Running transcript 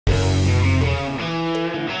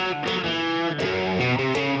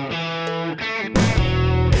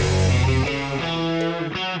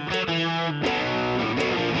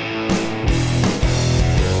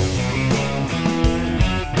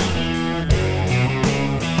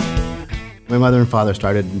My mother and father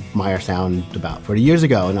started Meyer Sound about 40 years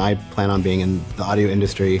ago, and I plan on being in the audio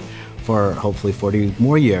industry for hopefully 40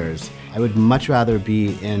 more years. I would much rather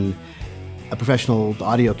be in a professional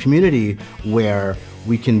audio community where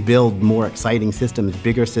we can build more exciting systems,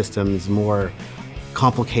 bigger systems, more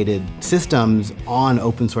complicated systems on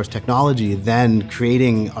open source technology than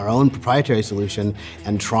creating our own proprietary solution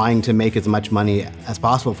and trying to make as much money as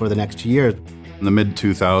possible for the next 2 years. In the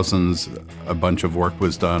mid-2000s, a bunch of work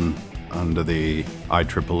was done under the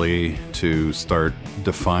IEEE to start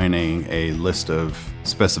defining a list of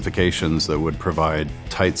specifications that would provide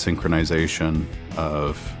tight synchronization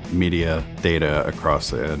of media data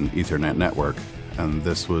across an Ethernet network. And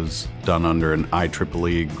this was done under an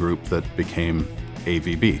IEEE group that became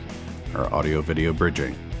AVB, or Audio Video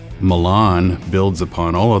Bridging. Milan builds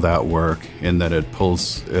upon all of that work in that it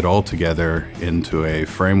pulls it all together into a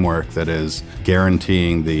framework that is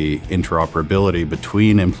guaranteeing the interoperability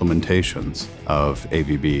between implementations of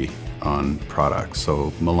AVB on products.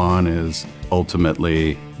 So Milan is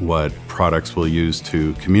ultimately what products will use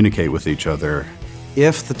to communicate with each other.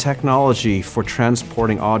 If the technology for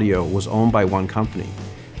transporting audio was owned by one company,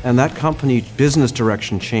 and that company business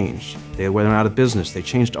direction changed, they went out of business, they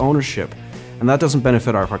changed ownership, and that doesn't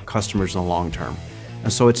benefit our customers in the long term.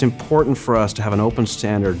 And so it's important for us to have an open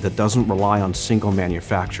standard that doesn't rely on single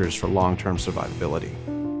manufacturers for long-term survivability.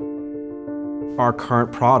 Our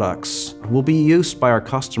current products will be used by our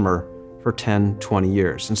customer for 10, 20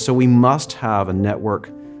 years. And so we must have a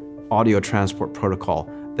network audio transport protocol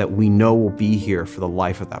that we know will be here for the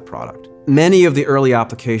life of that product. Many of the early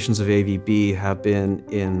applications of AVB have been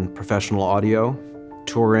in professional audio,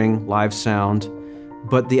 touring, live sound,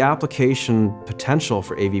 but the application potential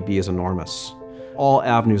for AVB is enormous. All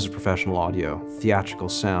avenues of professional audio, theatrical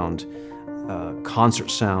sound, concert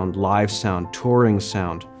sound, live sound, touring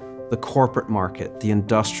sound, the corporate market, the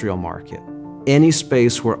industrial market. Any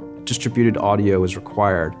space where distributed audio is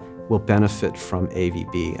required will benefit from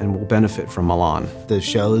AVB and will benefit from Milan. The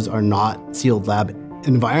shows are not sealed lab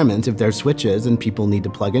environments. If there's switches and people need to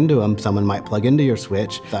plug into them, someone might plug into your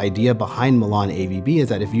switch. The idea behind Milan AVB is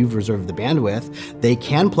that if you've reserved the bandwidth, they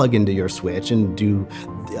can plug into your switch and do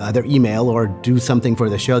their email or do something for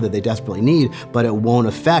the show that they desperately need, but it won't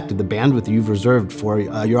affect the bandwidth you've reserved for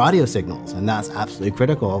your audio signals. And that's absolutely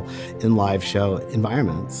critical in live show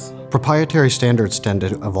environments. Proprietary standards tend to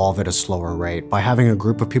evolve at a slower rate. By having a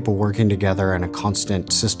group of people working together in a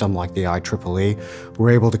constant system like the IEEE,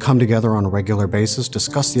 we're able to come together on a regular basis,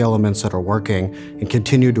 discuss the elements that are working, and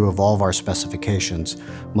continue to evolve our specifications.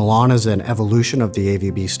 Milan is an evolution of the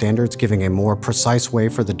AVB standards, giving a more precise way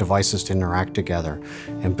for the devices to interact together.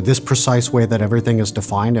 And this precise way that everything is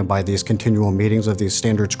defined, and by these continual meetings of these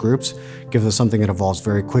standards groups, gives us something that evolves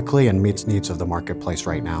very quickly and meets needs of the marketplace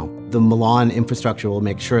right now. The Milan infrastructure will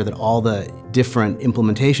make sure that all the different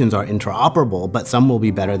implementations are interoperable, but some will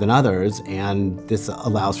be better than others, and this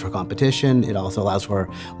allows for competition. It also allows for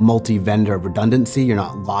multi-vendor redundancy. You're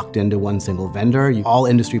not locked into one single vendor. All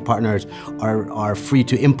industry partners are free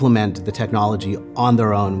to implement the technology on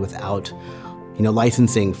their own without,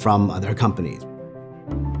 licensing from other companies.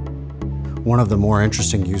 One of the more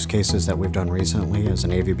interesting use cases that we've done recently is an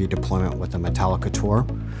AVB deployment with the Metallica tour.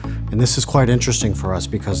 And this is quite interesting for us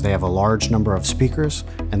because they have a large number of speakers,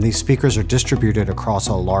 and these speakers are distributed across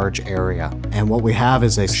a large area. And what we have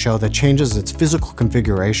is a show that changes its physical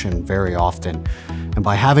configuration very often. And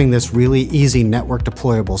by having this really easy network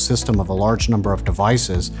deployable system of a large number of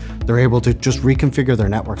devices, they're able to just reconfigure their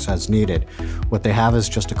networks as needed. What they have is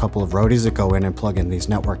just a couple of roadies that go in and plug in these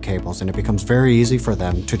network cables, and it becomes very easy for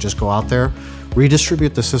them to just go out there,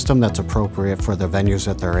 redistribute the system that's appropriate for the venues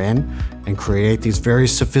that they're in, and create these very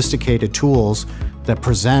sophisticated tools that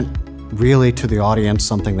present really to the audience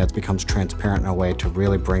something that becomes transparent in a way to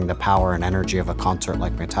really bring the power and energy of a concert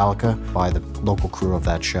like Metallica by the local crew of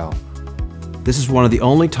that show. This is one of the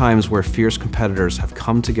only times where fierce competitors have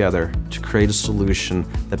come together to create a solution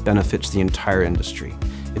that benefits the entire industry.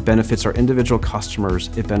 It benefits our individual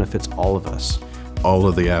customers, it benefits all of us. All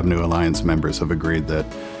of the Avnu Alliance members have agreed that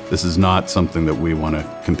this is not something that we want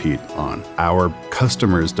to compete on. Our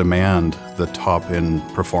customers demand the top in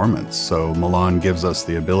performance, so Milan gives us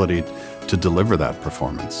the ability to deliver that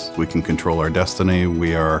performance. We can control our destiny,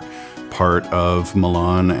 we are part of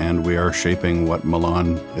Milan, and we are shaping what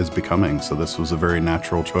Milan is becoming, so this was a very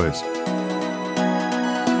natural choice.